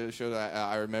know, to show that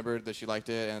I remembered that she liked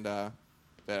it, and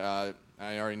that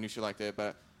I already knew she liked it,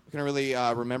 but I couldn't really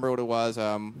remember what it was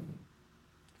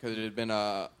because it had been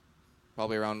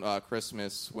probably around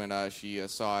Christmas when she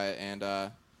saw it,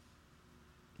 and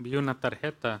Vi una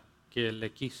tarjeta que le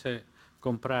quise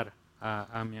comprar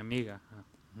a mi amiga.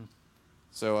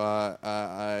 so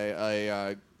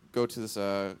I go to this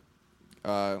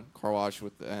car wash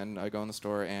and I go in the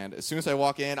store, and as soon as I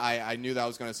walk in, I knew that I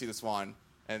was going to see the swan,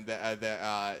 and that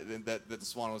the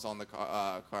swan was on the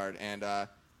card, and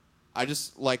I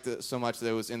just liked it so much that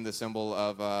it was in the symbol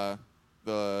of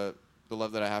the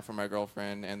love that I have for my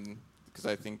girlfriend, and because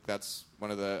I think that's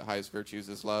one of the highest virtues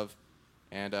is love,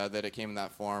 and that it came in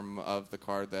that form of the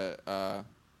card that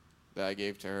I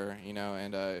gave to her, you know,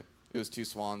 and it was two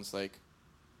swans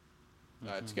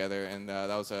together, and that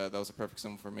was a perfect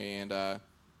symbol for me, and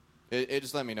it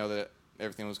just let me know that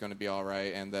everything was going to be all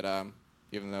right, and that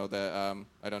even though that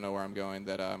I don't know where I'm going,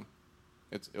 that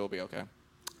it will be okay.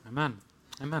 Amen.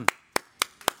 Amen.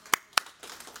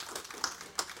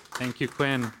 Thank you,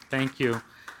 Quinn. Thank you.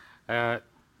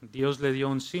 Dios le dio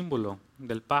un símbolo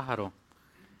del pájaro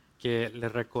que le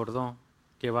recordó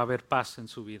que va a haber paz en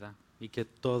su vida y que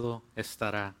todo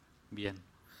estará bien.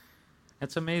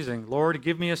 It's amazing. Lord,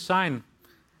 give me a sign.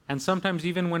 And sometimes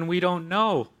even when we don't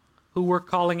know who we're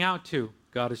calling out to,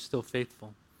 God is still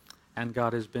faithful. And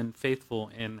God has been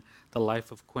faithful in the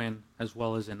life of Quinn as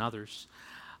well as in others.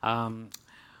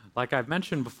 Like I've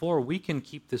mentioned before, we can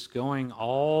keep this going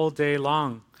all day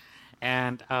long.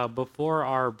 And before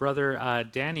our brother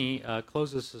Danny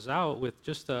closes us out with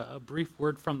just a brief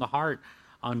word from the heart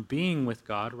on being with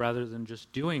God rather than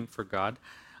just doing for God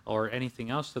or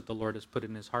anything else that the Lord has put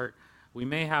in his heart, we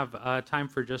may have time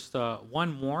for just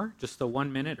one more, just a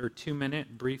 1 minute or 2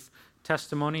 minute brief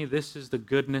testimony. This is the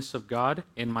goodness of God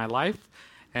in my life.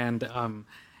 And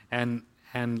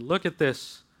look at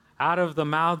this. Out of the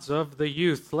mouths of the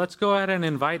youth. Let's go ahead and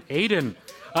invite Aiden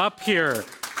up here.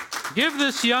 Give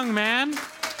this young man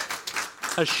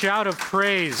a shout of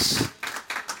praise.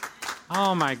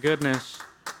 Oh my goodness.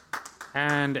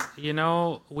 And you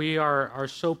know, we are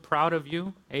so proud of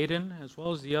you, Aiden, as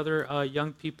well as the other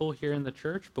young people here in the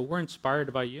church, but we're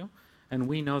inspired by you, and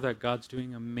we know that God's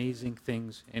doing amazing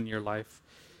things in your life.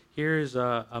 Here's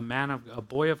a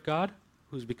boy of God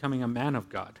who's becoming a man of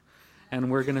God. And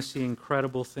we're going to see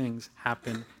incredible things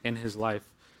happen in his life.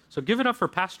 So give it up for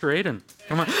Pastor Aiden.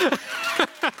 Come on.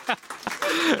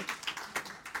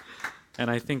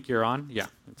 And I think you're on. Yeah,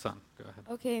 it's on. Go ahead.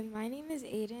 Okay, my name is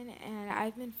Aiden, and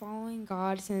I've been following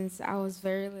God since I was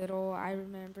very little. I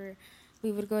remember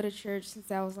we would go to church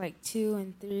since I was like 2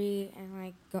 and 3 and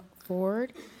like go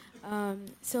forward.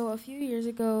 So a few years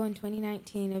ago in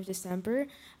 2019 of December,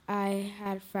 I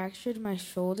had fractured my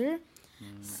shoulder.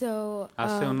 So,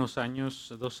 Hace unos años,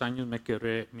 2 años, me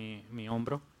quebré mi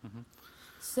hombro.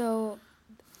 So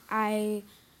I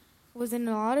was in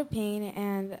a lot of pain,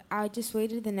 and I just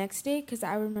waited the next day because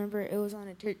I remember it was on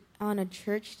a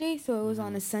church day, so it was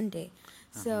on a Sunday.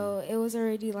 So it was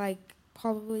already like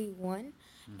probably 1,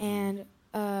 and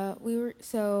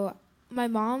my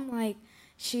mom, like,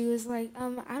 she was like,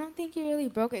 I don't think you really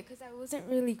broke it, because I wasn't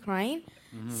really crying.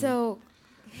 So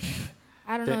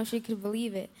I don't know if she could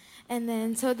believe it. And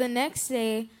then, so the next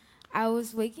day, I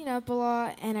was waking up a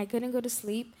lot, and I couldn't go to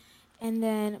sleep. And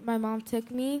then my mom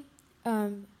took me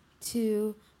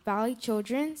to Valley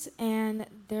Children's, and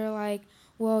they're like,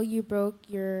 well, you broke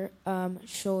your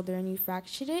shoulder and you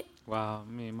fractured it. Wow,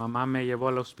 mi mamá me llevó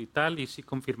al hospital y sí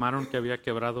confirmaron que había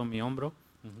quebrado mi hombro.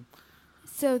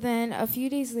 So then a few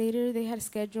days later, they had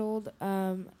scheduled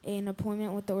an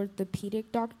appointment with the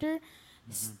orthopedic doctor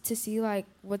to see like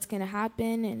what's going to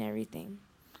happen and everything.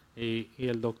 Y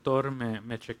el doctor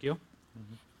me chequeó.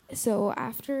 So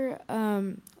after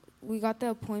we got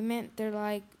the appointment, they're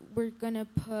like, we're going to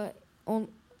put on...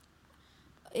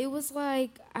 It was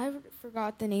like, I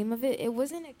forgot the name of it. It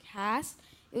wasn't a cast.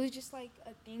 It was just like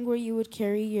a thing where you would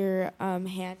carry your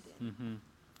hand in.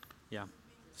 Yeah.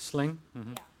 Sling.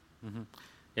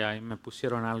 Yeah, y me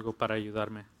pusieron algo para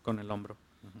ayudarme con el hombro.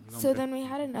 So then we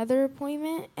had another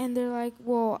appointment, and they're like,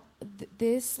 well,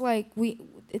 this, like,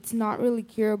 it's not really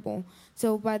curable.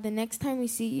 So by the next time we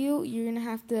see you, you're going to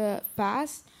have to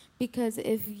fast, because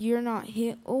if you're not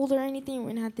healed or anything,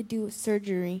 we're going to have to do a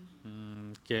surgery.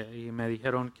 Y me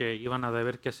dijeron que iban a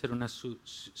deber que hacer una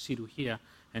cirugía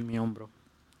en mi hombro.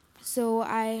 So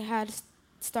I had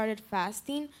started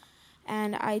fasting,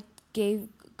 and I gave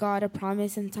God a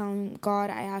promise and telling God,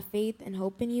 I have faith and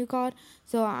hope in you, God.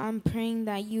 So I'm praying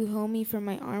that you heal me from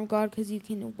my arm, God, because you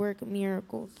can work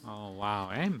miracles. Oh,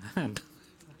 wow. Amen.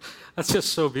 That's just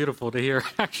so beautiful to hear,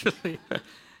 actually.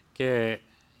 Que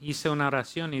hice una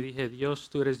oración y dije, Dios,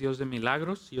 tú eres Dios de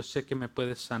milagros. Yo sé que me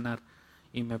puedes sanar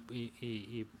y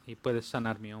puedes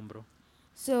sanar mi hombro.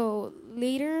 So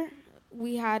later,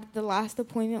 we had the last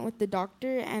appointment with the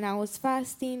doctor, and I was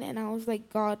fasting, and I was like,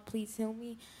 God, please heal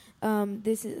me.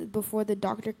 This is before the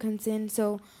doctor comes in.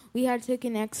 So we had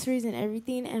taken x-rays and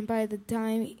everything, and by the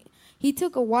time he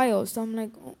took a while, so I'm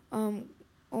like,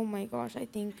 oh my gosh, I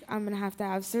think I'm gonna have to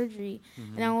have surgery.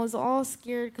 And I was all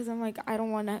scared because I'm like, I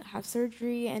don't want to have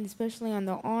surgery, and especially on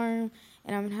the arm,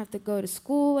 and I'm gonna have to go to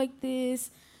school like this.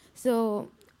 So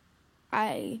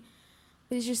I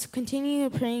was just continuing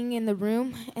praying in the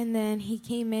room, and then he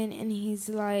came in and he's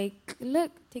like,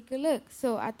 look, take a look.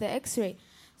 So at the x-ray,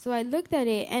 so I looked at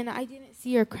it, and I didn't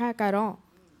see a crack at all.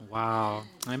 Wow.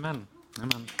 Amen.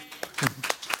 Amen.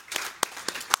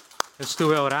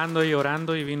 Estuve orando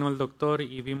y vino el doctor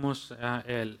y vimos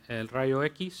el rayo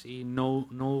X y no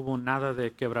hubo nada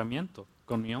de quebramiento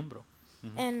con mi hombro.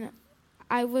 And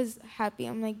I was happy.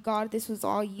 I'm like, God, this was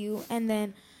all you. And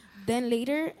then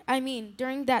later,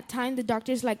 during that time, the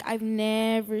doctor's like, I've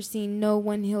never seen no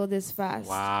one heal this fast.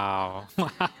 Wow.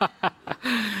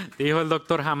 Dijo el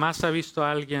doctor, jamás ha visto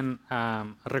a alguien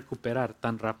recuperar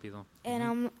tan rápido.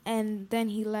 And then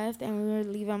he left, and we were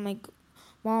leaving. I'm like,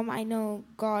 Mom, I know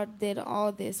God did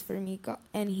all this for me, God,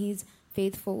 and He's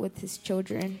faithful with His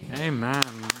children. Amen.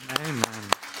 Amen.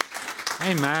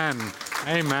 Amen.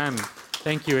 Amen.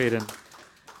 Thank you, Aiden.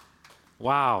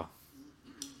 Wow.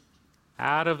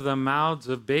 Out of the mouths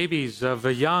of babies, of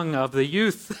the young, of the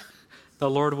youth, the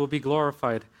Lord will be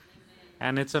glorified.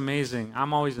 And it's amazing.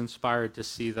 I'm always inspired to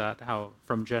see that, how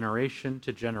from generation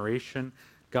to generation,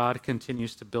 God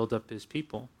continues to build up His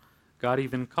people. God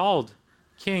even called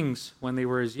kings when they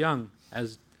were as young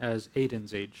as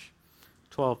Aiden's age,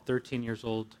 12, 13 years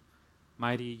old,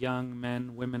 mighty young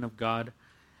men, women of God.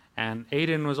 And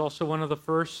Aiden was also one of the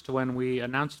first when we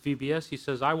announced VBS. He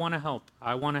says, I want to help.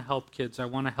 I want to help kids. I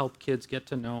want to help kids get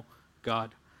to know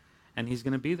God. And he's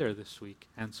going to be there this week.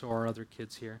 And so are other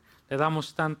kids here. Le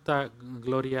damos tanta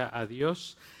gloria a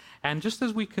Dios. And just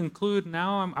as we conclude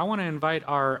now, I want to invite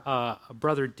our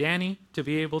brother Danny to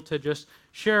be able to just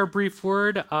share a brief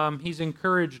word. He's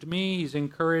encouraged me. He's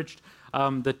encouraged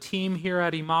the team here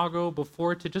at Imago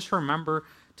before to just remember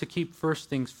to keep first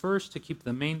things first, to keep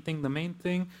the main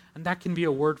thing, and that can be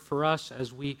a word for us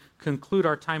as we conclude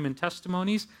our time in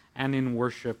testimonies and in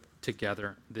worship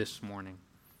together this morning.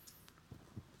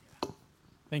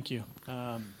 Thank you.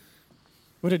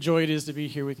 What a joy it is to be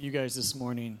here with you guys this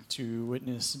morning to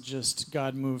witness just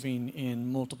God moving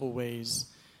in multiple ways.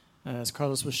 As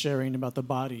Carlos was sharing about the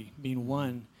body being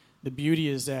one, the beauty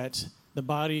is that the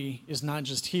body is not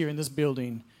just here in this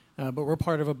building, but we're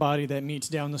part of a body that meets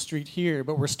down the street here,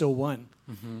 but we're still one.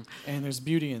 And there's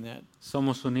beauty in that.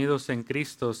 Somos unidos en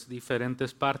Cristo,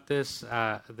 diferentes partes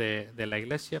de la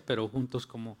iglesia, pero juntos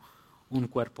como un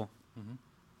cuerpo.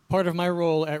 Part of my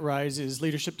role at Rise is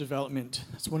leadership development.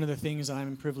 It's one of the things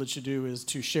I'm privileged to do is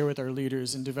to share with our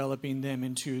leaders and developing them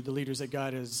into the leaders that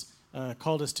God has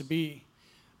called us to be.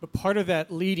 But part of that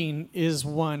leading is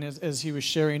one, as he was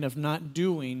sharing, of not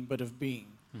doing, but of being.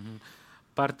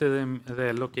 Parte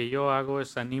de lo que yo hago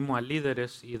es animo a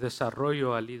líderes y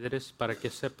desarrollo a líderes para que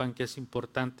sepan que es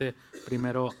importante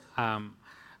primero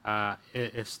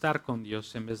estar con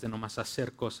Dios en vez de nomás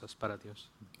hacer cosas para Dios.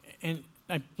 And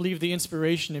I believe the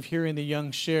inspiration of hearing the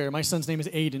young share. My son's name is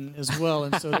Aiden as well,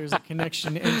 and so there's a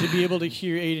connection. And to be able to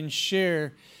hear Aiden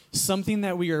share something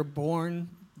that we are born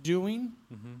doing,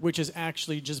 which is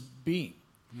actually just being.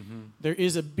 There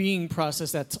is a being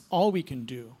process. That's all we can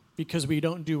do because we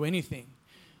don't do anything.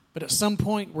 But at some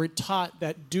point, we're taught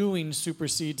that doing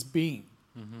supersedes being.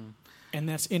 And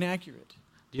that's inaccurate.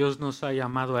 Dios nos ha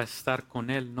llamado a estar con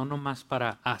Él, no nomás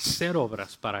para hacer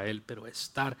obras para Él, pero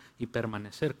estar y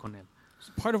permanecer con Él.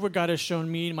 Part of what God has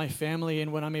shown me and my family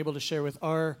and what I'm able to share with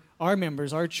our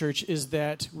members, our church, is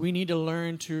that we need to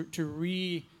learn to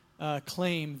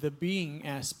reclaim the being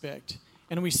aspect.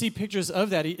 And we see pictures of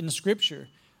that in Scripture.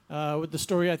 With the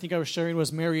story I think I was sharing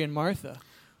was Mary and Martha,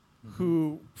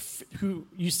 who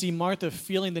you see Martha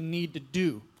feeling the need to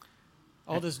do,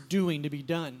 all this doing to be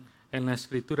done. En la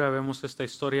Escritura vemos esta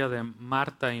historia de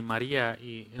Marta y María,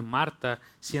 y Marta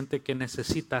siente que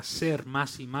necesita hacer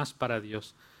más y más para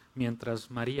Dios,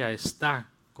 mientras María está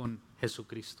con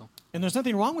Jesucristo. And there's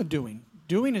nothing wrong with doing.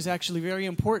 Doing is actually very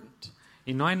important.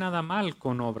 Y no hay nada mal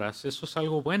con obras, eso es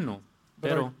algo bueno,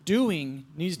 But our pero doing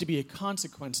needs to be a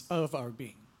consequence of our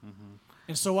being.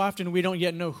 And so often we don't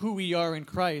yet know who we are in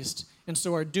Christ, and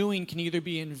so our doing can either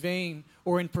be in vain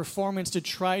or in performance to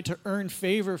try to earn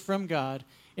favor from God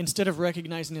instead of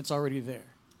recognizing it's already there.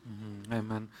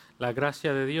 Amén. La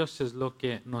gracia de Dios es lo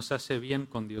que nos hace bien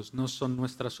con Dios, no son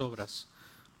nuestras obras.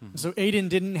 So Aiden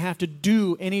didn't have to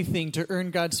do anything to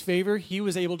earn God's favor. He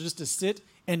was able just to sit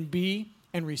and be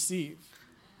and receive.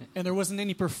 And there wasn't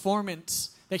any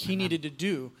performance that he needed to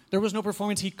do. There was no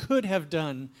performance he could have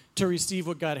done to receive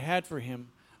what God had for him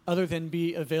other than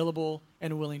be available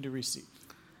and willing to receive.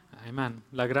 Amén.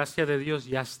 La gracia de Dios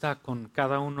ya está con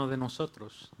cada uno de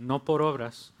nosotros, no por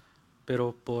obras,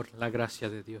 pero por la gracia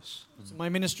de Dios. So my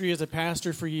ministry as a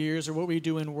pastor for years, or what we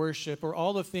do in worship, or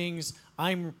all the things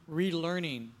I'm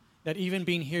relearning, that even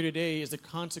being here today is a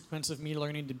consequence of me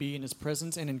learning to be in His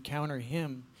presence and encounter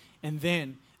Him. And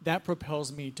then that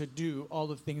propels me to do all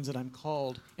the things that I'm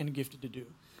called and gifted to do.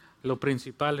 Lo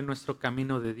principal en nuestro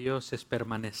camino de Dios es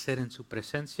permanecer en su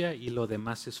presencia y lo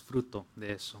demás es fruto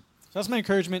de eso. So that's my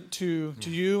encouragement to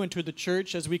you and to the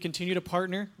church as we continue to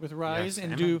partner with Rise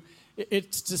and amen. do.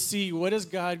 It's to see what is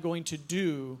God going to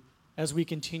do as we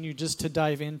continue just to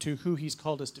dive into who He's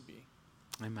called us to be.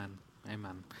 Amen.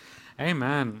 Amen.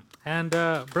 Amen. And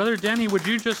Brother Danny, would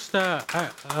you just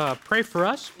pray for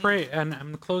us? Pray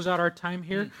and close out our time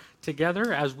here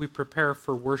together as we prepare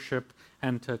for worship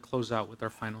and to close out with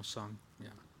our final song. Yeah.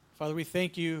 Father, we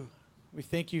thank you. We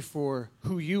thank you for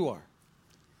who you are.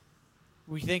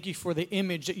 We thank you for the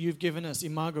image that you've given us,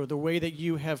 Imago, the way that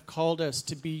you have called us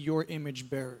to be your image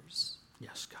bearers.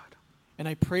 Yes, God. And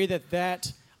I pray that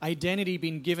that identity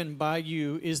being given by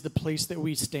you is the place that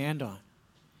we stand on.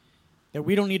 That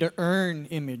we don't need to earn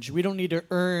image. We don't need to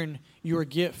earn your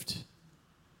gift,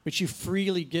 but you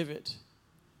freely give it.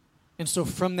 And so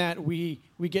from that, we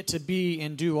get to be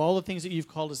and do all the things that you've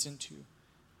called us into.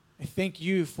 I thank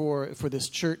you for this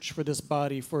church, for this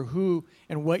body, for who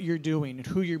and what you're doing and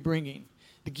who you're bringing,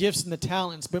 the gifts and the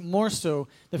talents, but more so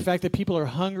the fact that people are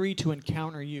hungry to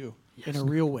encounter you in a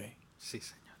real way. Sí,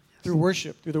 Señor. Yes. Through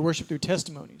worship, through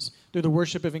testimonies, through the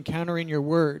worship of encountering your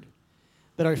word.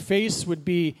 That our face would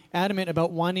be adamant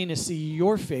about wanting to see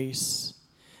your face.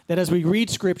 That as we read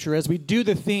Scripture, as we do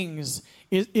the things,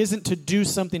 it isn't to do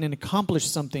something and accomplish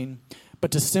something,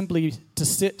 but to simply to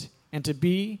sit and to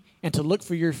be and to look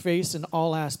for your face in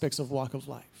all aspects of walk of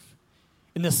life.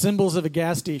 In the symbols of a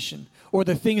gas station, or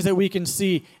the things that we can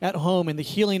see at home in the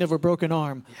healing of a broken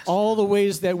arm, yes, all the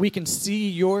ways that we can see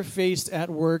your face at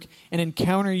work and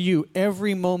encounter you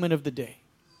every moment of the day.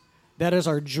 That is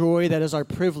our joy, that is our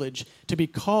privilege, to be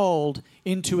called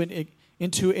into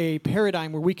a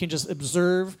paradigm where we can just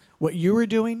observe what you are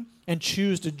doing and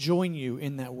choose to join you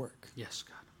in that work. Yes,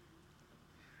 God.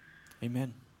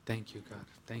 Amen. Thank you, God.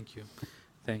 Thank you.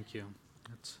 Thank you.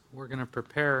 We're going to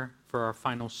prepare for our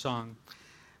final song.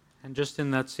 And just in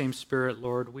that same spirit,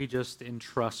 Lord, we just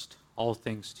entrust all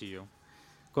things to you.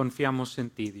 Confiamos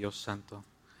en ti, Dios Santo.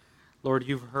 Lord,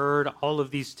 you've heard all of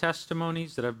these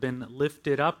testimonies that have been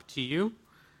lifted up to you.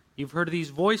 You've heard these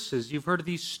voices. You've heard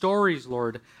these stories,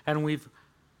 Lord. And we've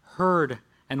heard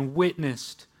and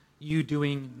witnessed you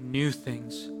doing new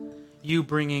things. You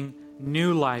bringing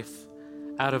new life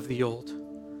out of the old.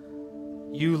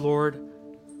 You, Lord,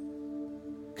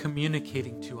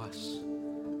 communicating to us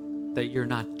that you're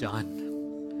not done.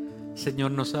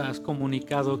 Señor, nos has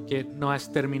comunicado que no has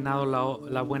terminado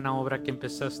la buena obra que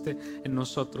empezaste en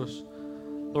nosotros.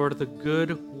 Lord, the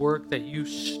good work that you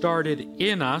started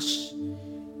in us,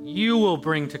 you will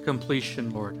bring to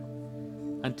completion, Lord,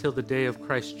 until the day of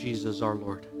Christ Jesus our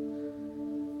Lord.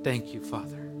 Thank you,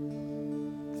 Father.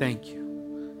 Thank you.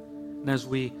 And as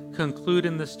we conclude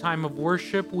in this time of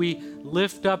worship, we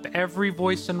lift up every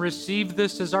voice and receive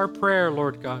this as our prayer,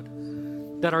 Lord God,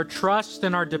 that our trust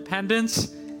and our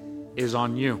dependence is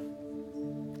on you,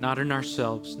 not in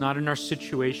ourselves, not in our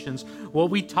situations. What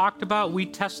we talked about, we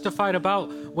testified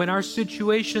about. When our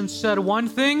situation said one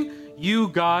thing, you,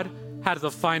 God, had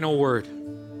the final word.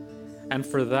 And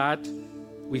for that,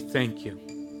 we thank you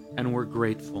and we're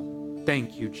grateful.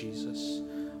 Thank you, Jesus.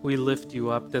 We lift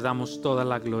you up. Te damos toda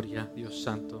la gloria, Dios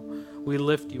Santo. We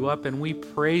lift you up and we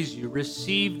praise you.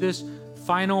 Receive this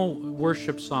final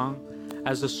worship song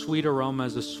as a sweet aroma,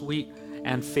 as a sweet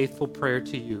and faithful prayer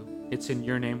to you. It's in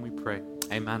your name we pray.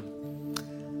 Amen.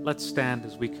 Let's stand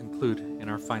as we conclude in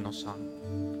our final song.